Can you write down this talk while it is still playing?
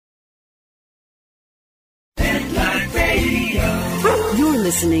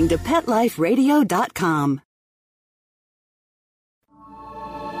listening to PetLifeRadio.com.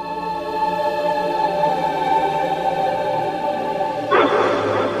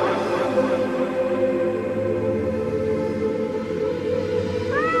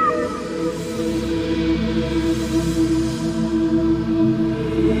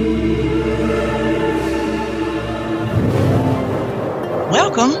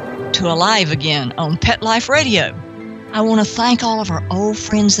 Welcome to Alive Again on Pet Life Radio. I want to thank all of our old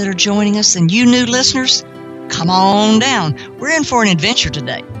friends that are joining us, and you new listeners, come on down. We're in for an adventure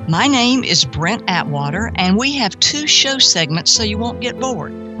today. My name is Brent Atwater, and we have 2 show segments so you won't get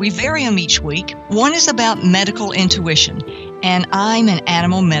bored. We vary them each week. One is about medical intuition, and I'm an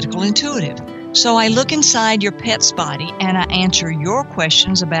animal medical intuitive. So I look inside your pet's body and I answer your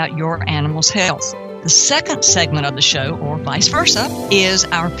questions about your animal's health. The second segment of the show, or vice versa, is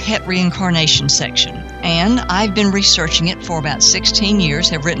our pet reincarnation section. And I've been researching it for about 16 years,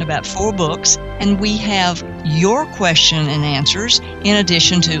 have written about 4 books, and we have your question and answers in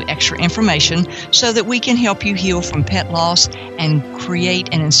addition to extra information so that we can help you heal from pet loss and create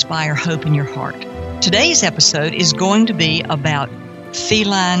and inspire hope in your heart. Today's episode is going to be about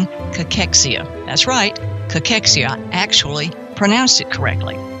feline cachexia. That's right, cachexia. I actually pronounced it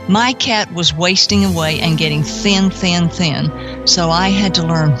correctly. My cat was wasting away and getting thin, so I had to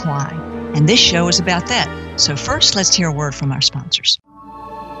learn why. And this show is about that. So first, let's hear a word from our sponsors.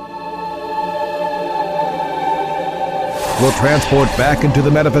 We'll transport back into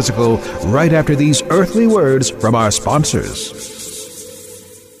the metaphysical right after these earthly words from our sponsors.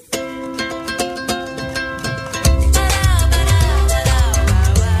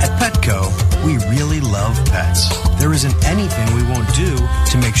 At Petco, we really love pets. There isn't anything we won't do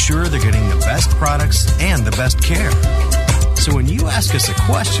to make sure they're getting the best products and the best care. So when you ask us a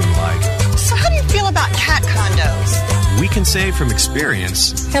question like, so how do you feel about cat condos? We can say from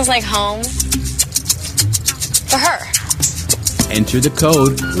experience, feels like home for her. Enter the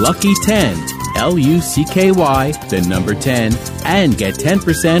code LUCKY10, LUCKY, the number 10, and get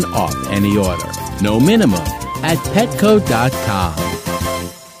 10% off any order. No minimum at Petco.com.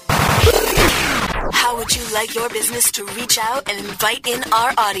 Would you like your business to reach out and invite in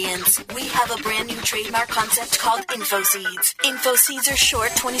our audience? We have a brand new trademark concept called InfoSeeds. InfoSeeds are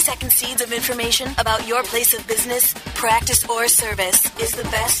short 20-second seeds of information about your place of business, practice, or service. Is the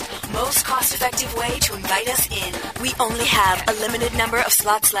best, most cost-effective way to invite us in. We only have a limited number of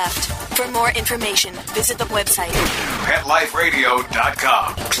slots left. For more information, visit the website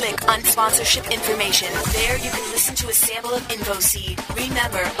PetLifeRadio.com. Click on sponsorship information. There you can listen to a sample of InfoSeed.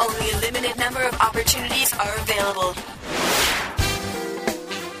 Remember, only a limited number of opportunities are available.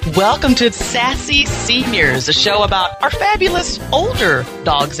 Welcome to Sassy Seniors, a show about our fabulous older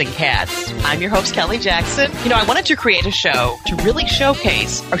dogs and cats. I'm your host, Kelly Jackson. I wanted to create a show to really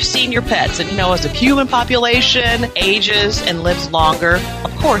showcase our senior pets. And, as the human population ages and lives longer,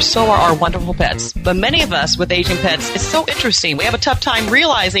 of course, so are our wonderful pets. But many of us with aging pets, it's so interesting. We have a tough time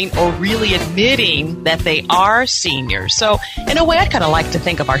realizing or really admitting that they are seniors. So, in a way, I kind of like to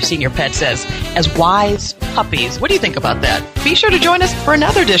think of our senior pets as wise puppies. What do you think about that? Be sure to join us for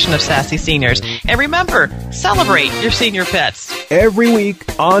another edition of Sassy Seniors. And remember, celebrate your senior pets. Every week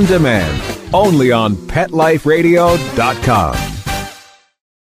on demand, only on PetLifeRadio.com.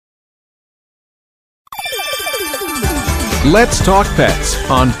 Let's Talk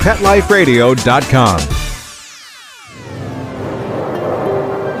Pets on PetLifeRadio.com.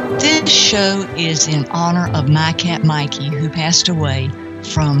 This show is in honor of my cat Mikey, who passed away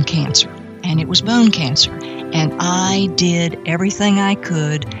from cancer. And it was bone cancer. And I did everything I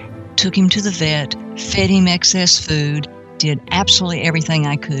could, took him to the vet, fed him excess food, did absolutely everything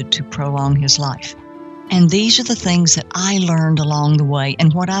I could to prolong his life. And these are the things that I learned along the way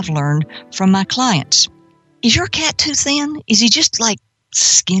and what I've learned from my clients. Is your cat too thin? Is he just like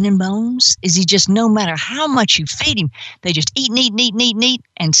skin and bones? Is he just, no matter how much you feed him, they just eat,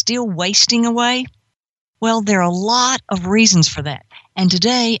 and still wasting away? Well, there are a lot of reasons for that. And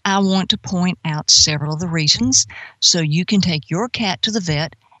today I want to point out several of the reasons so you can take your cat to the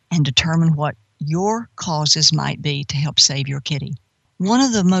vet and determine what your causes might be to help save your kitty. One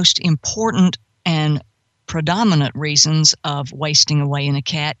of the most important and predominant reasons of wasting away in a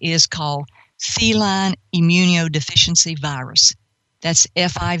cat is called feline immunodeficiency virus. That's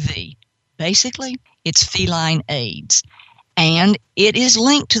FIV. Basically, it's feline AIDS. And it is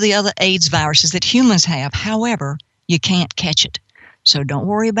linked to the other AIDS viruses that humans have. However, you can't catch it. So don't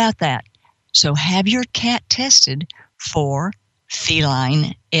worry about that. So have your cat tested for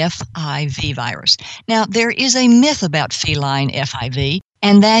feline FIV virus. Now, there is a myth about feline FIV,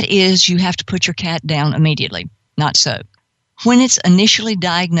 and that is you have to put your cat down immediately. Not so. When it's initially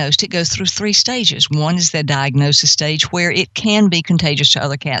diagnosed, it goes through 3 stages. One is the diagnosis stage where it can be contagious to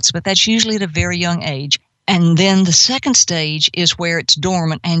other cats, but that's usually at a very young age. And then the second stage is where it's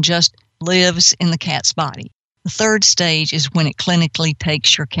dormant and just lives in the cat's body. The third stage is when it clinically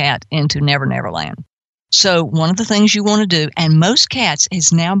takes your cat into Never Never Land. So one of the things you want to do, and most cats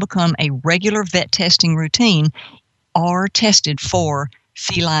has now become a regular vet testing routine, are tested for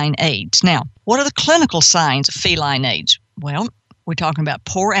feline AIDS. Now, what are the clinical signs of feline AIDS? Well, we're talking about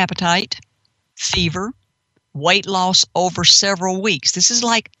poor appetite, fever, weight loss over several weeks. This is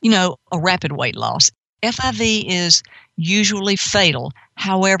like, a rapid weight loss. FIV is usually fatal.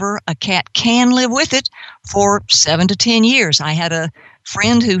 However, a cat can live with it for 7 to 10 years. I had a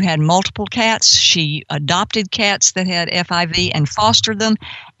friend who had multiple cats. She adopted cats that had FIV and fostered them,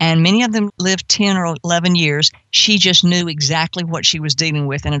 and many of them lived 10 or 11 years. She just knew exactly what she was dealing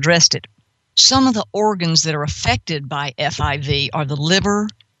with and addressed it. Some of the organs that are affected by FIV are the liver,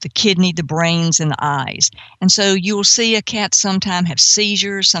 the kidney, the brains, and the eyes. And so you will see a cat sometime have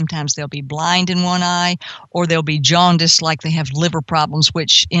seizures, sometimes they'll be blind in one eye, or they'll be jaundiced like they have liver problems,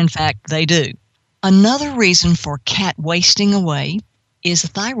 which in fact they do. Another reason for cat wasting away is a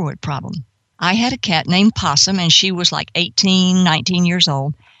thyroid problem. I had a cat named Possum, and she was like 18, 19 years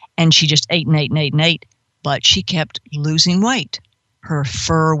old, and she just ate and ate and ate and ate, but she kept losing weight. Her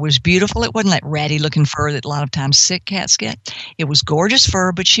fur was beautiful. It wasn't that ratty-looking fur that a lot of times sick cats get. It was gorgeous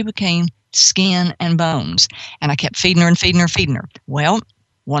fur, but she became skin and bones. And I kept feeding her and feeding her and feeding her. Well,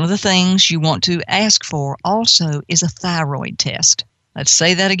 one of the things you want to ask for also is a thyroid test. Let's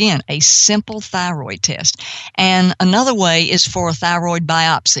say that again, a simple thyroid test. And another way is for a thyroid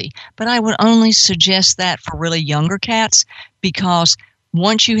biopsy. But I would only suggest that for really younger cats, because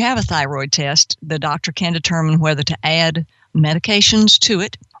once you have a thyroid test, the doctor can determine whether to add medications to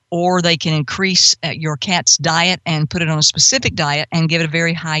it, or they can increase your cat's diet and put it on a specific diet and give it a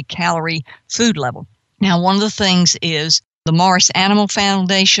very high calorie food level. Now, one of the things is the Morris Animal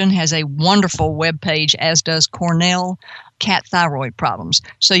Foundation has a wonderful webpage, as does Cornell, cat thyroid problems.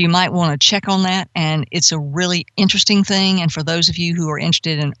 So you might want to check on that, and it's a really interesting thing. And for those of you who are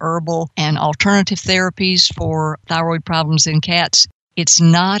interested in herbal and alternative therapies for thyroid problems in cats, it's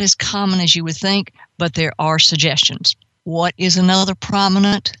not as common as you would think, but there are suggestions. What is another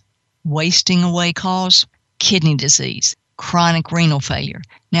prominent wasting away cause? Kidney disease, chronic renal failure.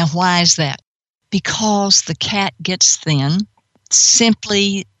 Now, why is that? Because the cat gets thin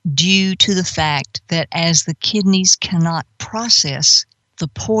simply due to the fact that as the kidneys cannot process the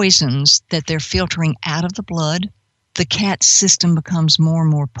poisons that they're filtering out of the blood, the cat's system becomes more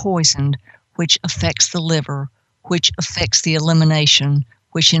and more poisoned, which affects the liver, which affects the elimination,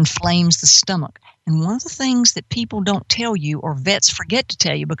 which inflames the stomach. And one of the things that people don't tell you, or vets forget to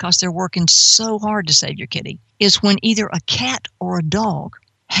tell you because they're working so hard to save your kitty, is when either a cat or a dog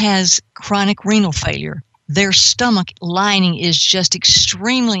has chronic renal failure, their stomach lining is just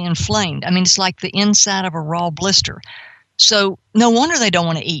extremely inflamed. I mean, it's like the inside of a raw blister. So no wonder they don't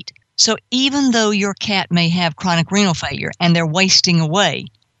want to eat. So even though your cat may have chronic renal failure and they're wasting away,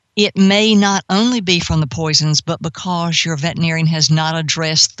 it may not only be from the poisons, but because your veterinarian has not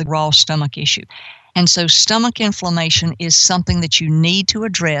addressed the raw stomach issue. And so stomach inflammation is something that you need to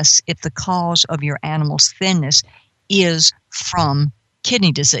address if the cause of your animal's thinness is from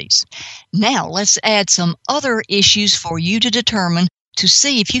kidney disease. Now, let's add some other issues for you to determine to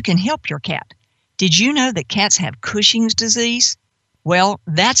see if you can help your cat. Did you know that cats have Cushing's disease? Well,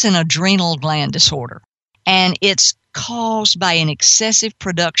 that's an adrenal gland disorder, and it's caused by an excessive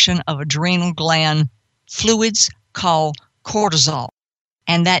production of adrenal gland fluids called cortisol,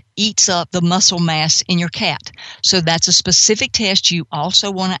 and that eats up the muscle mass in your cat. So that's a specific test you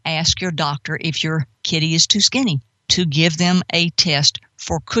also want to ask your doctor if your kitty is too skinny, to give them a test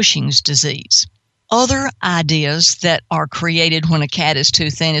for Cushing's disease. Other ideas that are created when a cat is too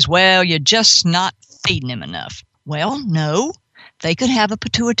thin is, well, you're just not feeding him enough. Well, no, they could have a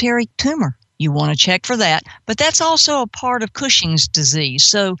pituitary tumor. You want to check for that, but that's also a part of Cushing's disease.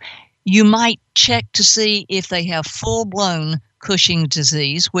 So you might check to see if they have full-blown Cushing's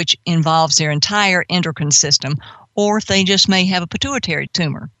disease, which involves their entire endocrine system, or if they just may have a pituitary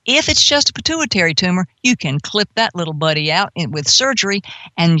tumor. If it's just a pituitary tumor, you can clip that little buddy out with surgery,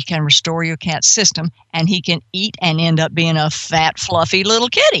 and you can restore your cat's system, and he can eat and end up being a fat, fluffy little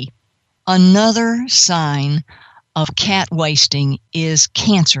kitty. Another sign of cat wasting is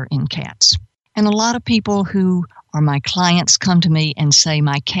cancer in cats. And a lot of people who are my clients come to me and say,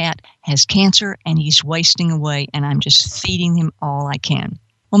 my cat has cancer and he's wasting away and I'm just feeding him all I can.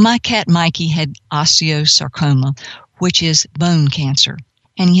 Well, my cat Mikey had osteosarcoma, which is bone cancer.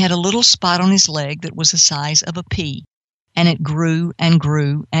 And he had a little spot on his leg that was the size of a pea. and it grew and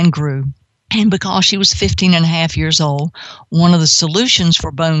grew and grew. And because she was 15 and a half years old, one of the solutions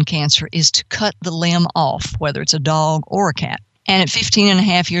for bone cancer is to cut the limb off, whether it's a dog or a cat. And at 15 and a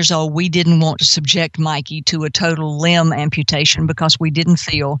half years old, we didn't want to subject Mikey to a total limb amputation because we didn't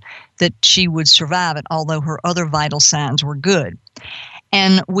feel that she would survive it, although her other vital signs were good.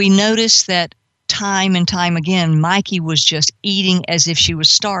 And we noticed that time and time again, Mikey was just eating as if she was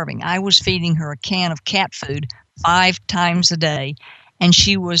starving. I was feeding her a can of cat food 5 times a day, and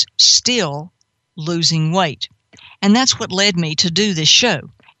she was still losing weight. And that's what led me to do this show.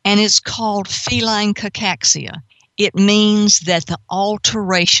 And it's called feline cachexia. It means that the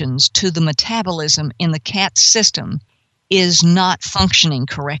alterations to the metabolism in the cat system is not functioning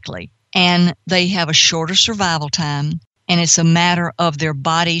correctly. And they have a shorter survival time, and it's a matter of their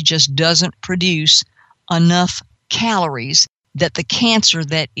body just doesn't produce enough calories that the cancer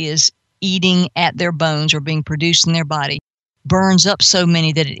that is eating at their bones or being produced in their body burns up so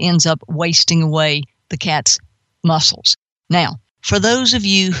many that it ends up wasting away the cat's muscles. Now, for those of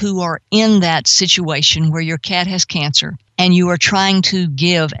you who are in that situation where your cat has cancer and you are trying to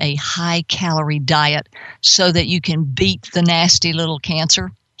give a high-calorie diet so that you can beat the nasty little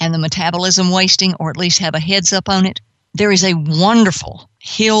cancer and the metabolism wasting, or at least have a heads up on it, there is a wonderful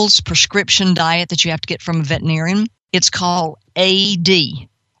Hill's prescription diet that you have to get from a veterinarian. It's called AD,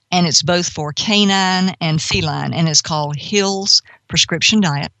 and it's both for canine and feline, and it's called Hill's prescription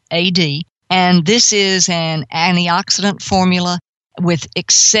diet, AD. And this is an antioxidant formula with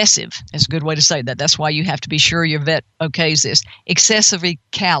excessive, that's a good way to say that, that's why you have to be sure your vet okays this, excessive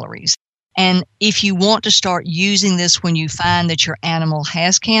calories. And if you want to start using this when you find that your animal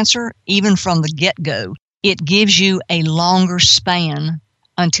has cancer, even from the get-go, it gives you a longer span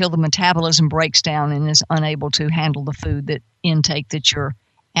until the metabolism breaks down and is unable to handle the food that intake that your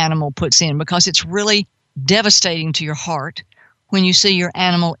animal puts in, because it's really devastating to your heart when you see your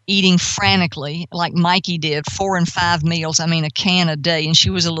animal eating frantically, like Mikey did, 4 and 5 meals, a can a day, and she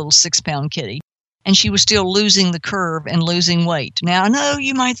was a little 6-pound kitty, and she was still losing the curve and losing weight. Now, I know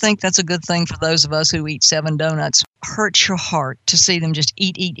you might think that's a good thing for those of us who eat 7 donuts. It hurts your heart to see them just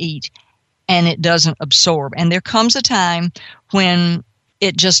eat, and it doesn't absorb. And there comes a time when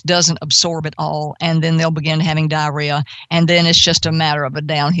it just doesn't absorb it all, and then they'll begin having diarrhea, and then it's just a matter of a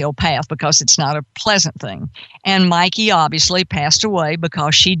downhill path because it's not a pleasant thing. And Mikey obviously passed away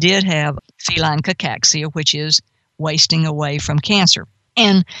because she did have feline cachexia, which is wasting away from cancer.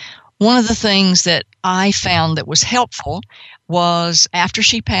 And one of the things that I found that was helpful was after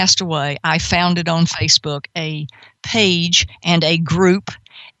she passed away, I founded on Facebook a page and a group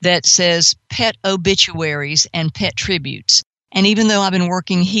that says Pet Obituaries and Pet Tributes. And even though I've been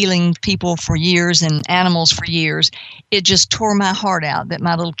working healing people for years and animals for years, it just tore my heart out that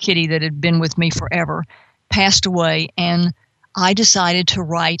my little kitty that had been with me forever passed away. And I decided to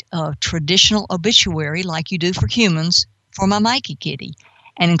write a traditional obituary like you do for humans for my Mikey kitty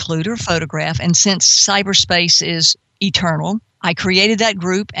and include her photograph. And since cyberspace is eternal, I created that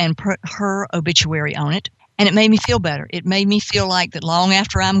group and put her obituary on it. And it made me feel better. It made me feel like that long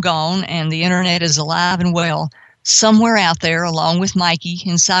after I'm gone and the internet is alive and well, somewhere out there, along with Mikey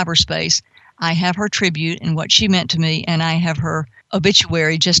in cyberspace, I have her tribute and what she meant to me, and I have her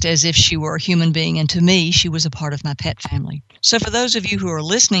obituary just as if she were a human being, and to me, she was a part of my pet family. So for those of you who are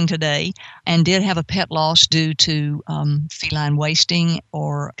listening today and did have a pet loss due to feline wasting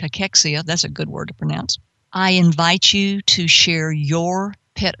or cachexia, that's a good word to pronounce, I invite you to share your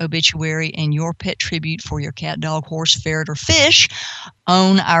pet obituary and your pet tribute for your cat, dog, horse, ferret, or fish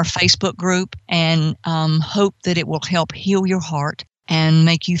on our Facebook group, and hope that it will help heal your heart and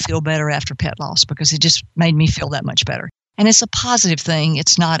make you feel better after pet loss, because it just made me feel that much better. And it's a positive thing.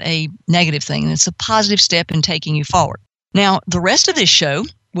 It's not a negative thing. It's a positive step in taking you forward. Now, the rest of this show,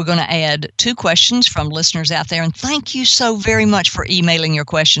 we're going to add 2 questions from listeners out there. And thank you so very much for emailing your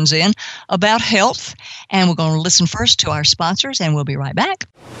questions in about health. And we're going to listen first to our sponsors, and we'll be right back.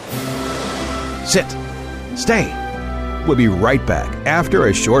 Sit. Stay. We'll be right back after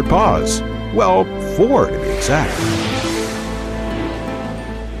a short pause. Well, 4 to be exact.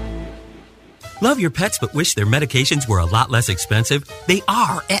 Love your pets but wish their medications were a lot less expensive? They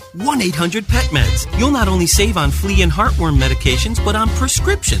are at 1-800-PET-MEDS. You'll not only save on flea and heartworm medications, but on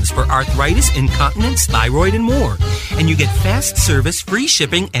prescriptions for arthritis, incontinence, thyroid, and more. And you get fast service, free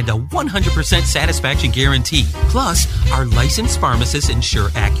shipping, and a 100% satisfaction guarantee. Plus, our licensed pharmacists ensure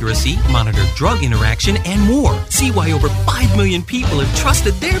accuracy, monitor drug interaction, and more. See why over 5 million people have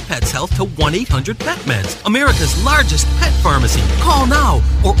trusted their pet's health to 1-800-PET-MEDS, America's largest pet pharmacy. Call now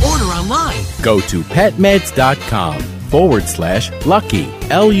or order online. Go to PetMeds.com. PetLifeRadio.com/lucky,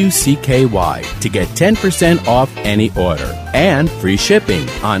 LUCKY, to get 10% off any order and free shipping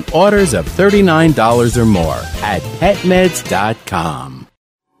on orders of $39 or more at PetMeds.com.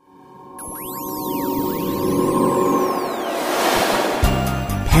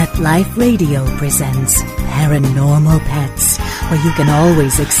 Pet Life Radio presents Paranormal Pets, where you can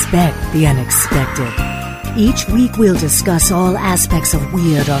always expect the unexpected. Each week we'll discuss all aspects of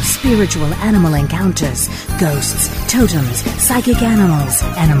weird or spiritual animal encounters, ghosts, totems, psychic animals,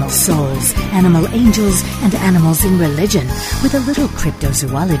 animal souls, animal angels, and animals in religion, with a little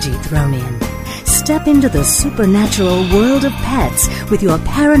cryptozoology thrown in. Step into the supernatural world of pets with your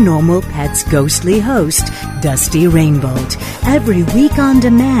Paranormal Pets ghostly host, Dusty Rainbolt, every week on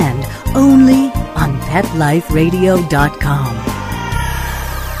demand, only on PetLifeRadio.com.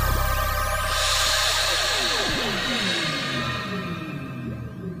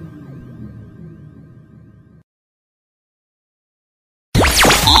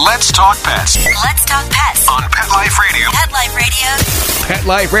 Let's talk pets. Let's talk pets On Pet Life Radio. Pet Life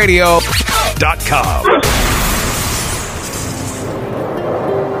Radio. PetLifeRadio.com.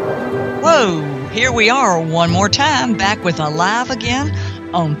 Whoa, here we are one more time, back with Alive Again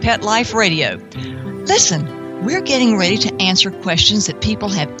on Pet Life Radio. Listen, we're getting ready to answer questions that people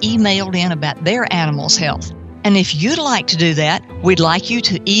have emailed in about their animals' health. And if you'd like to do that, we'd like you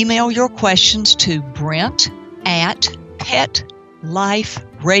to email your questions to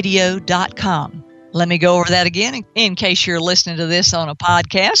Brent@PetLifeRadio.com. Let me go over that again in case you're listening to this on a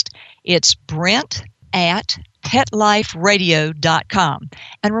podcast. It's Brent@PetLifeRadio.com.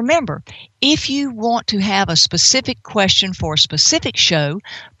 And remember, if you want to have a specific question for a specific show,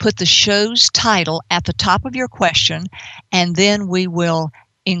 put the show's title at the top of your question, and then we will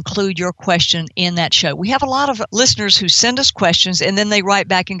include your question in that show. We have a lot of listeners who send us questions, and then they write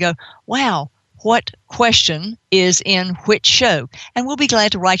back and go, wow, what question is in which show? And we'll be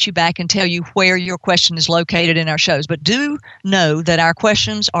glad to write you back and tell you where your question is located in our shows. But do know that our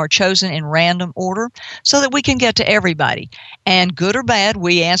questions are chosen in random order so that we can get to everybody. And good or bad,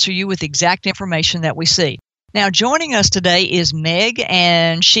 we answer you with exact information that we see. Now, joining us today is Meg,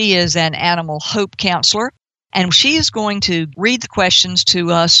 and she is an animal hope counselor. And she is going to read the questions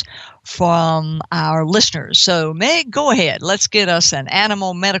to us from our listeners. So, Meg, go ahead. Let's get us an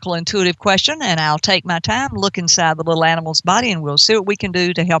animal medical intuitive question, and I'll take my time, look inside the little animal's body, and we'll see what we can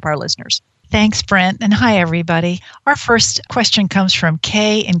do to help our listeners. Thanks, Brent, and hi, everybody. Our first question comes from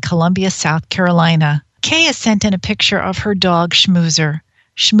Kay in Columbia, South Carolina. Kay has sent in a picture of her dog, Schmoozer.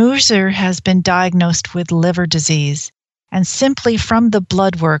 Schmoozer has been diagnosed with liver disease, and simply from the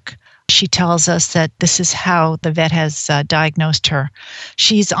blood work, she tells us that this is how the vet has diagnosed her.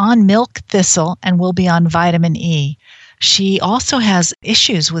 She's on milk thistle and will be on vitamin E. She also has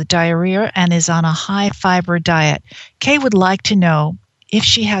issues with diarrhea and is on a high-fiber diet. Kay would like to know if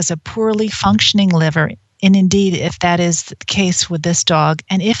she has a poorly functioning liver, and indeed if that is the case with this dog,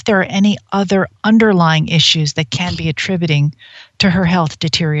 and if there are any other underlying issues that can be attributing to her health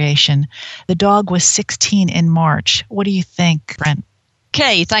deterioration. The dog was 16 in March. What do you think, Brent?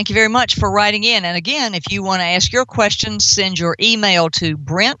 Okay, thank you very much for writing in. And again, if you want to ask your questions, send your email to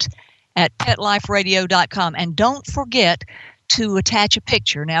Brent@PetLifeRadio.com. And don't forget to attach a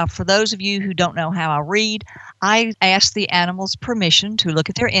picture. Now, for those of you who don't know how I read, I ask the animals permission to look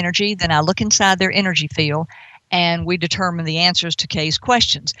at their energy, then I look inside their energy field, and we determine the answers to Kay's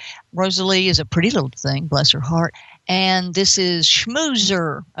questions. Rosalie is a pretty little thing, bless her heart. And this is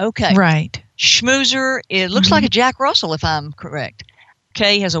Schmoozer. Okay. Right. Schmoozer, it looks like a Jack Russell, if I'm correct.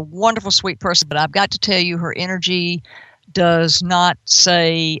 Kay has a wonderful, sweet person, but I've got to tell you, her energy does not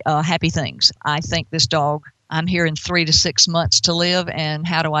say happy things. I think this dog, I'm hearing 3 to 6 months to live, and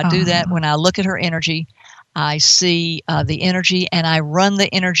how do I do that? When I look at her energy, I see the energy, and I run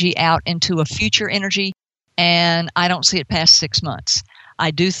the energy out into a future energy, and I don't see it past 6 months. I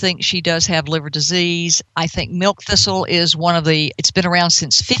do think she does have liver disease. I think milk thistle is it's been around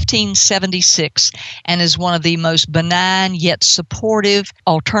since 1576 and is one of the most benign yet supportive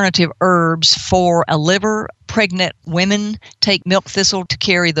alternative herbs for a liver. Pregnant women take milk thistle to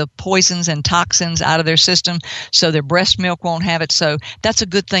carry the poisons and toxins out of their system so their breast milk won't have it. So that's a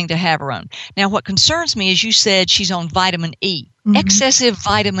good thing to have her on. Now, what concerns me is you said she's on vitamin E. Excessive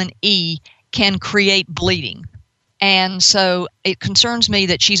vitamin E can create bleeding. And so it concerns me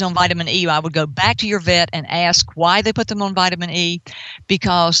that she's on vitamin E. I would go back to your vet and ask why they put them on vitamin E,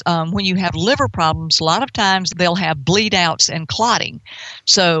 because when you have liver problems, a lot of times they'll have bleed outs and clotting.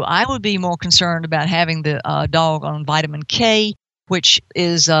 So I would be more concerned about having the dog on vitamin K. which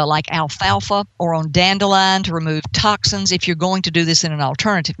is like alfalfa, or on dandelion to remove toxins if you're going to do this in an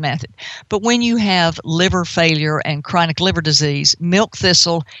alternative method. But when you have liver failure and chronic liver disease, milk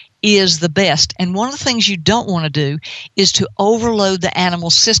thistle is the best. And one of the things you don't want to do is to overload the animal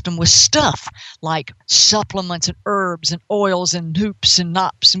system with stuff like supplements and herbs and oils and hoops and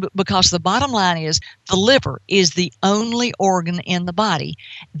knops, because the bottom line is the liver is the only organ in the body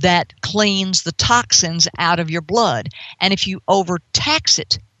that cleans the toxins out of your blood. And if you overtax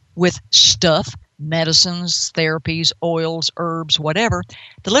it with stuff, medicines, therapies, oils, herbs, whatever,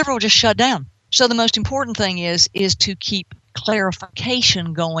 the liver will just shut down. So the most important thing is to keep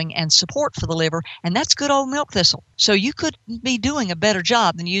clarification going and support for the liver, and that's good old milk thistle. So you could be doing a better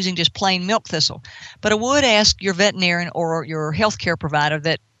job than using just plain milk thistle. But I would ask your veterinarian or your healthcare provider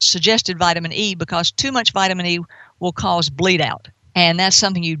that suggested vitamin E, because too much vitamin E will cause bleed out, and that's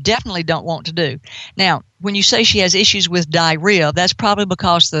something you definitely don't want to do. Now, when you say she has issues with diarrhea, that's probably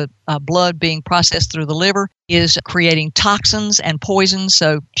because the blood being processed through the liver is creating toxins and poisons,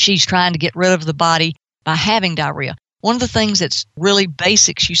 so she's trying to get rid of the body by having diarrhea. One of the things that's really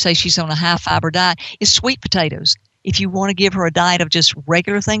basic, you say she's on a high-fiber diet, is sweet potatoes. If you want to give her a diet of just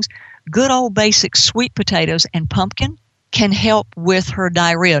regular things, good old basic sweet potatoes and pumpkin can help with her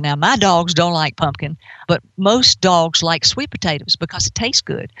diarrhea. Now, my dogs don't like pumpkin, but most dogs like sweet potatoes because it tastes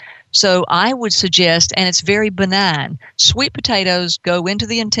good. So I would suggest, and it's very benign, sweet potatoes go into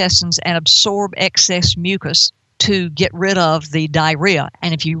the intestines and absorb excess mucus to get rid of the diarrhea.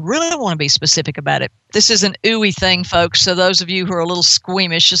 And if you really want to be specific about it, this is an ooey thing, folks, so those of you who are a little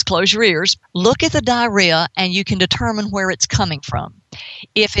squeamish, just close your ears. Look at the diarrhea and you can determine where it's coming from.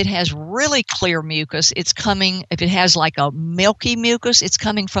 If it has really clear mucus, if it has like a milky mucus, it's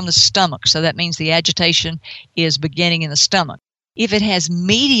coming from the stomach. So that means the agitation is beginning in the stomach. If it has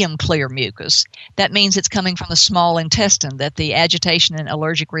medium clear mucus, that means it's coming from the small intestine, that the agitation and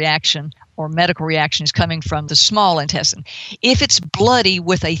allergic reaction or medical reaction is coming from the small intestine. If it's bloody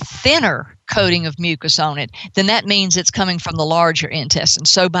with a thinner coating of mucus on it, then that means it's coming from the larger intestine.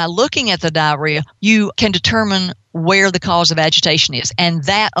 So by looking at the diarrhea, you can determine where the cause of agitation is, and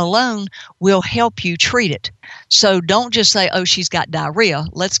that alone will help you treat it. So don't just say, oh, she's got diarrhea.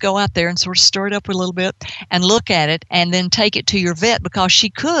 Let's go out there and sort of stir it up a little bit and look at it and then take it to your vet, because she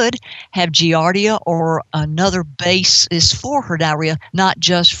could have Giardia or another basis for her diarrhea, not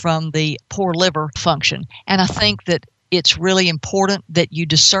just from the poor liver function. And I think that it's really important that you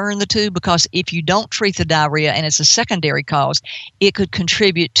discern the two, because if you don't treat the diarrhea and it's a secondary cause, it could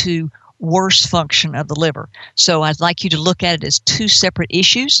contribute to worse function of the liver. So I'd like you to look at it as two separate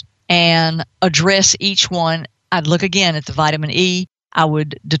issues and address each one. I'd look again at the vitamin E. I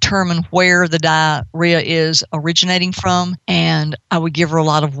would determine where the diarrhea is originating from, and I would give her a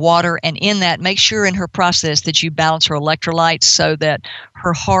lot of water. And in that, make sure in her process that you balance her electrolytes so that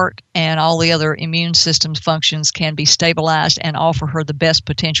her heart and all the other immune system functions can be stabilized and offer her the best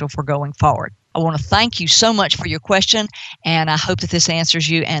potential for going forward. I want to thank you so much for your question, and I hope that this answers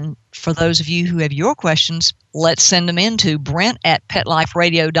you. And for those of you who have your questions, let's send them in to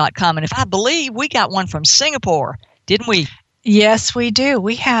Brent@PetLifeRadio.com. And if I believe we got one from Singapore, didn't we? Yes, we do.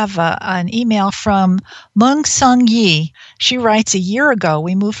 We have an email from Mung Sung Yi. She writes, a year ago,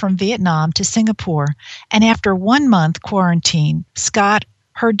 we moved from Vietnam to Singapore, and after 1 month quarantine, Scott,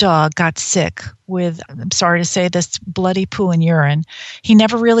 her dog, got sick with, I'm sorry to say this, bloody poo and urine. He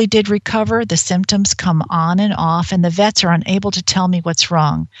never really did recover. The symptoms come on and off, and the vets are unable to tell me what's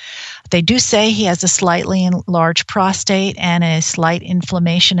wrong. They do say he has a slightly enlarged prostate and a slight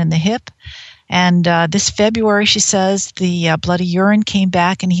inflammation in the hip. And this February, she says, the bloody urine came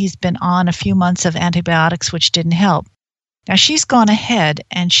back, and he's been on a few months of antibiotics, which didn't help. Now, she's gone ahead,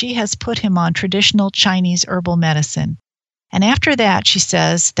 and she has put him on traditional Chinese herbal medicine. And after that, she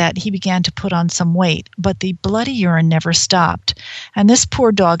says that he began to put on some weight, but the bloody urine never stopped. And this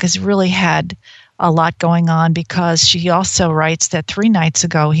poor dog has really had a lot going on, because she also writes that 3 nights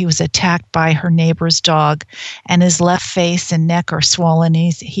ago he was attacked by her neighbor's dog, and his left face and neck are swollen.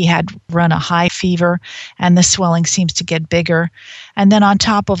 He had run a high fever, and the swelling seems to get bigger. And then on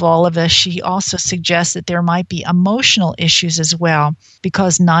top of all of this, she also suggests that there might be emotional issues as well,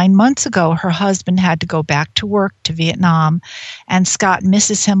 because 9 months ago her husband had to go back to work to Vietnam, and Scott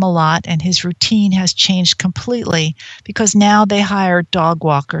misses him a lot, and his routine has changed completely because now they hire dog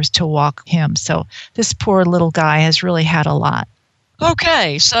walkers to walk him. So this poor little guy has really had a lot.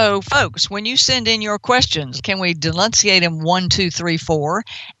 Okay, so folks, when you send in your questions, can we denunciate them 1, 2, 3, 4?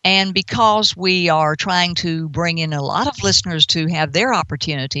 And because we are trying to bring in a lot of listeners to have their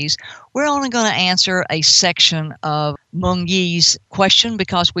opportunities, we're only going to answer a section of Mung Yi's question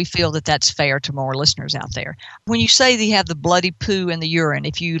because we feel that that's fair to more listeners out there. When you say they have the bloody poo in the urine,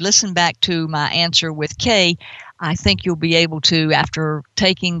 if you listen back to my answer with Kay, I think you'll be able to, after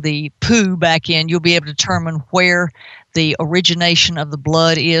taking the poo back in, you'll be able to determine where the origination of the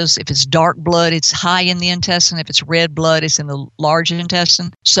blood is. If it's dark blood, it's high in the intestine. If it's red blood, it's in the large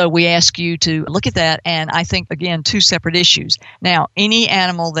intestine. So we ask you to look at that. And I think, again, 2 separate issues. Now, any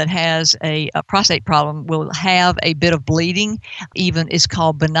animal that has a prostate problem will have a bit of bleeding. Even it's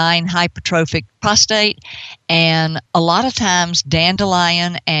called benign hypertrophic prostate. And a lot of times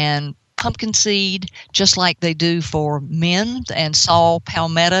dandelion and pumpkin seed, just like they do for men, and saw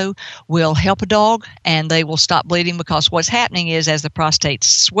palmetto will help a dog and they will stop bleeding, because what's happening is as the prostate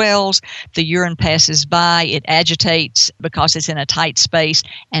swells, the urine passes by, it agitates because it's in a tight space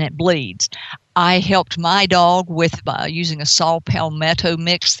and it bleeds. I helped my dog with using a saw palmetto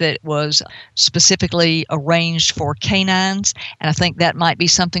mix that was specifically arranged for canines, and I think that might be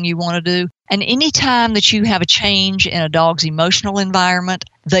something you want to do. And any time that you have a change in a dog's emotional environment,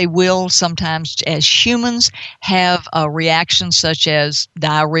 they will sometimes, as humans, have a reaction such as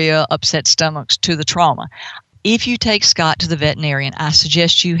diarrhea, upset stomachs to the trauma. If you take Scott to the veterinarian, I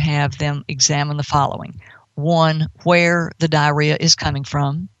suggest you have them examine the following. 1, where the diarrhea is coming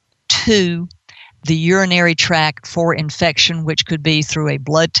from. 2, the urinary tract for infection, which could be through a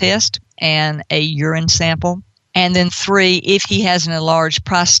blood test and a urine sample. And then 3, if he has an enlarged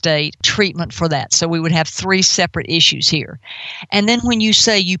prostate, treatment for that. So we would have 3 separate issues here. And then when you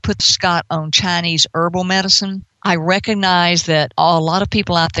say you put Scott on Chinese herbal medicine, I recognize that a lot of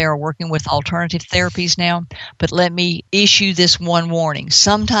people out there are working with alternative therapies now, but let me issue this one warning.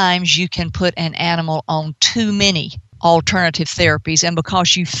 Sometimes you can put an animal on too many alternative therapies, and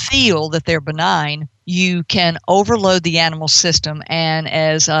because you feel that they're benign, you can overload the animal system. And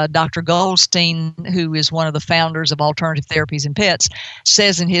as Dr. Goldstein, who is one of the founders of Alternative Therapies in Pets,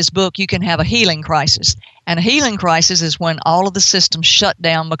 says in his book, you can have a healing crisis. And a healing crisis is when all of the systems shut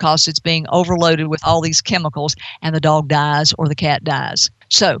down because it's being overloaded with all these chemicals and the dog dies or the cat dies.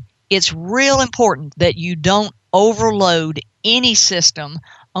 So it's real important that you don't overload any system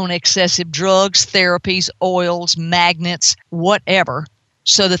on excessive drugs, therapies, oils, magnets, whatever,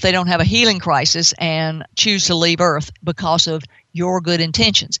 so that they don't have a healing crisis and choose to leave Earth because of your good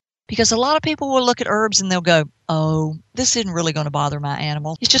intentions. Because a lot of people will look at herbs and they'll go, oh, this isn't really going to bother my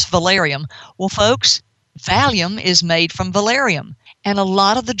animal. It's just valerian. Well, folks, Valium is made from valerian. And a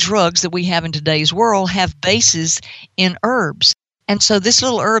lot of the drugs that we have in today's world have bases in herbs. And so this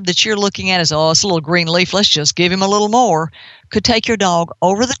little herb that you're looking at is, oh, it's a little green leaf, let's just give him a little more, could take your dog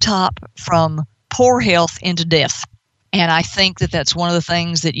over the top from poor health into death. And I think that that's one of the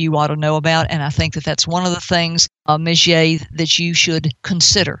things that you ought to know about, and I think that that's one of the things, Ms. Ye, that you should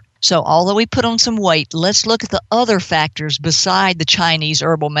consider. So although we put on some weight, let's look at the other factors beside the Chinese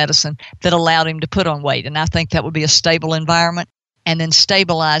herbal medicine that allowed him to put on weight. And I think that would be a stable environment, and then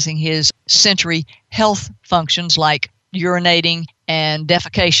stabilizing his sensory health functions like urinating and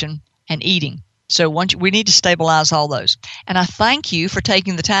defecation and eating. So we need to stabilize all those. And I thank you for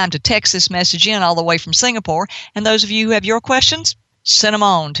taking the time to text this message in all the way from Singapore. And those of you who have your questions, send them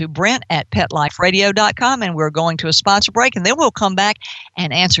on to Brent@PetLifeRadio.com, and we're going to a sponsor break, and then we'll come back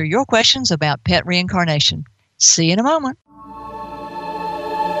and answer your questions about pet reincarnation. See you in a moment.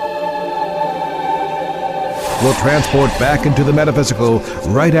 We'll transport back into the metaphysical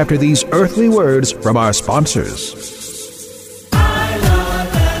right after these earthly words from our sponsors.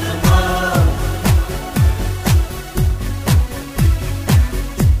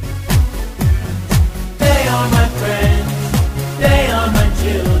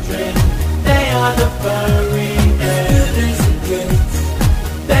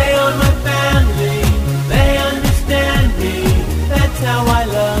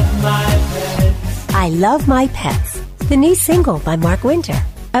 I Love My Pets, the new single by Mark Winter,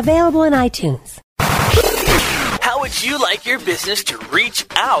 available on iTunes. How would you like your business to reach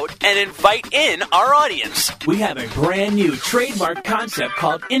out and invite in our audience? We have a brand new trademark concept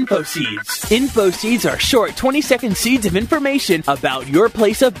called InfoSeeds. InfoSeeds are short 20-second seeds of information about your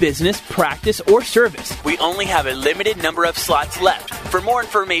place of business, practice, or service. We only have a limited number of slots left. For more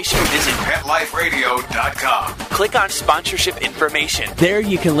information, visit PetLifeRadio.com. Click on sponsorship information. There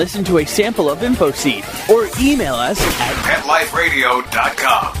you can listen to a sample of InfoSeed or email us at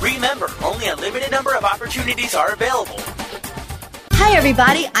PetLifeRadio.com. Remember, only a limited number of opportunities are available. Hi Hi,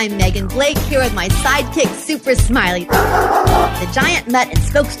 everybody. I'm Megan Blake here with my sidekick, Super Smiley, the giant mutt and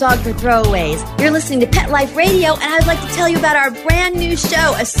spokes dog for throwaways. You're listening to Pet Life Radio, and I'd like to tell you about our brand new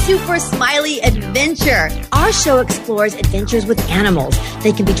show, A Super Smiley Adventure. Our show explores adventures with animals.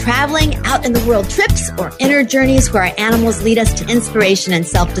 They can be traveling, out in the world trips, or inner journeys where our animals lead us to inspiration and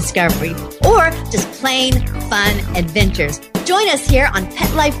self-discovery, or just plain fun adventures. Join us here on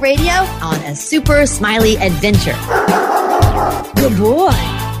Pet Life Radio on A Super Smiley Adventure. Good boy.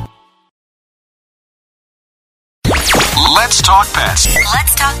 Let's talk pets.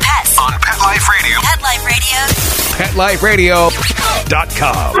 Let's talk pets On Pet Life Radio. Pet Life Radio.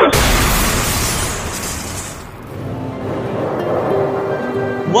 PetLifeRadio.com.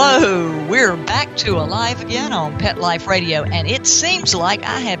 Whoa, we're back to Alive again on Pet Life Radio, and it seems like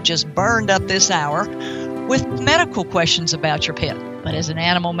I have just burned up this hour with medical questions about your pet. But as an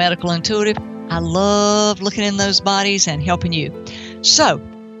animal medical intuitive, I love looking in those bodies and helping you. So,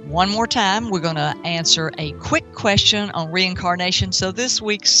 one more time, we're going to answer a quick question on reincarnation. So this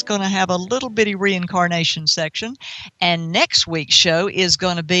week's going to have a little bitty reincarnation section, and next week's show is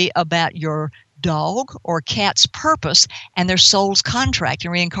going to be about your dog or cat's purpose and their soul's contract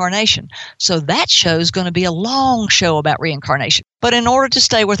in reincarnation. So that show is going to be a long show about reincarnation. But in order to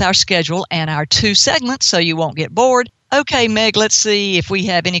stay with our schedule and our 2 segments so you won't get bored, okay, Meg, let's see if we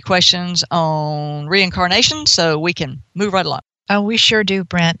have any questions on reincarnation so we can move right along. Oh, we sure do,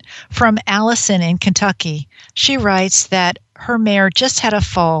 Brent. From Allison in Kentucky. She writes that her mare just had a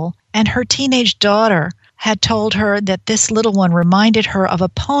foal, and her teenage daughter had told her that this little one reminded her of a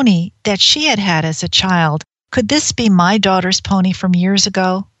pony that she had had as a child. Could this be my daughter's pony from years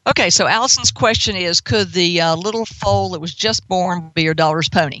ago? Okay, so Allison's question is, could the little foal that was just born be your daughter's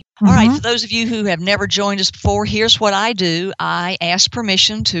pony? Mm-hmm. All right, for those of you who have never joined us before, here's what I do. I ask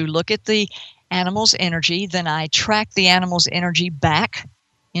permission to look at the animal's energy, then I track the animal's energy back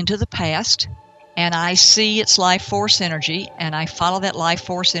into the past, and I see its life force energy, and I follow that life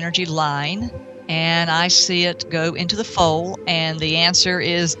force energy line, and I see it go into the foal, and the answer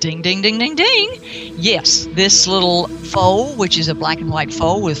is ding, ding, ding, ding, ding. Yes, this little foal, which is a black and white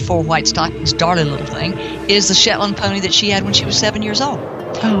foal with 4 white stockings, darling little thing, is the Shetland pony that she had when she was 7 years old.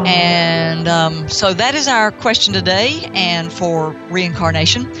 Oh. And so that is our question today. And for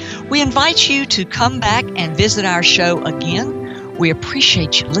reincarnation, we invite you to come back and visit our show again. We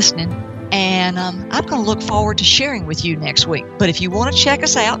appreciate you listening. And I'm going to look forward to sharing with you next week. But if you want to check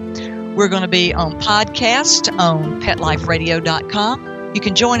us out, we're going to be on podcast on PetLifeRadio.com. You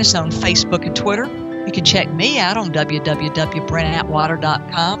can join us on Facebook and Twitter. You can check me out on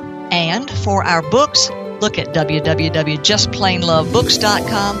www.brentatwater.com. And for our books, look at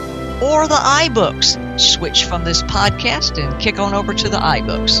www.justplainlovebooks.com or the iBooks. Switch from this podcast and kick on over to the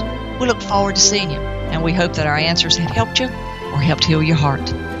iBooks. We look forward to seeing you, and we hope that our answers have helped you or helped heal your heart.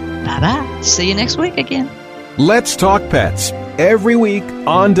 Bye-bye. See you next week again. Let's Talk Pets, every week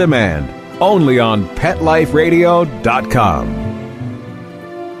on demand, only on PetLifeRadio.com.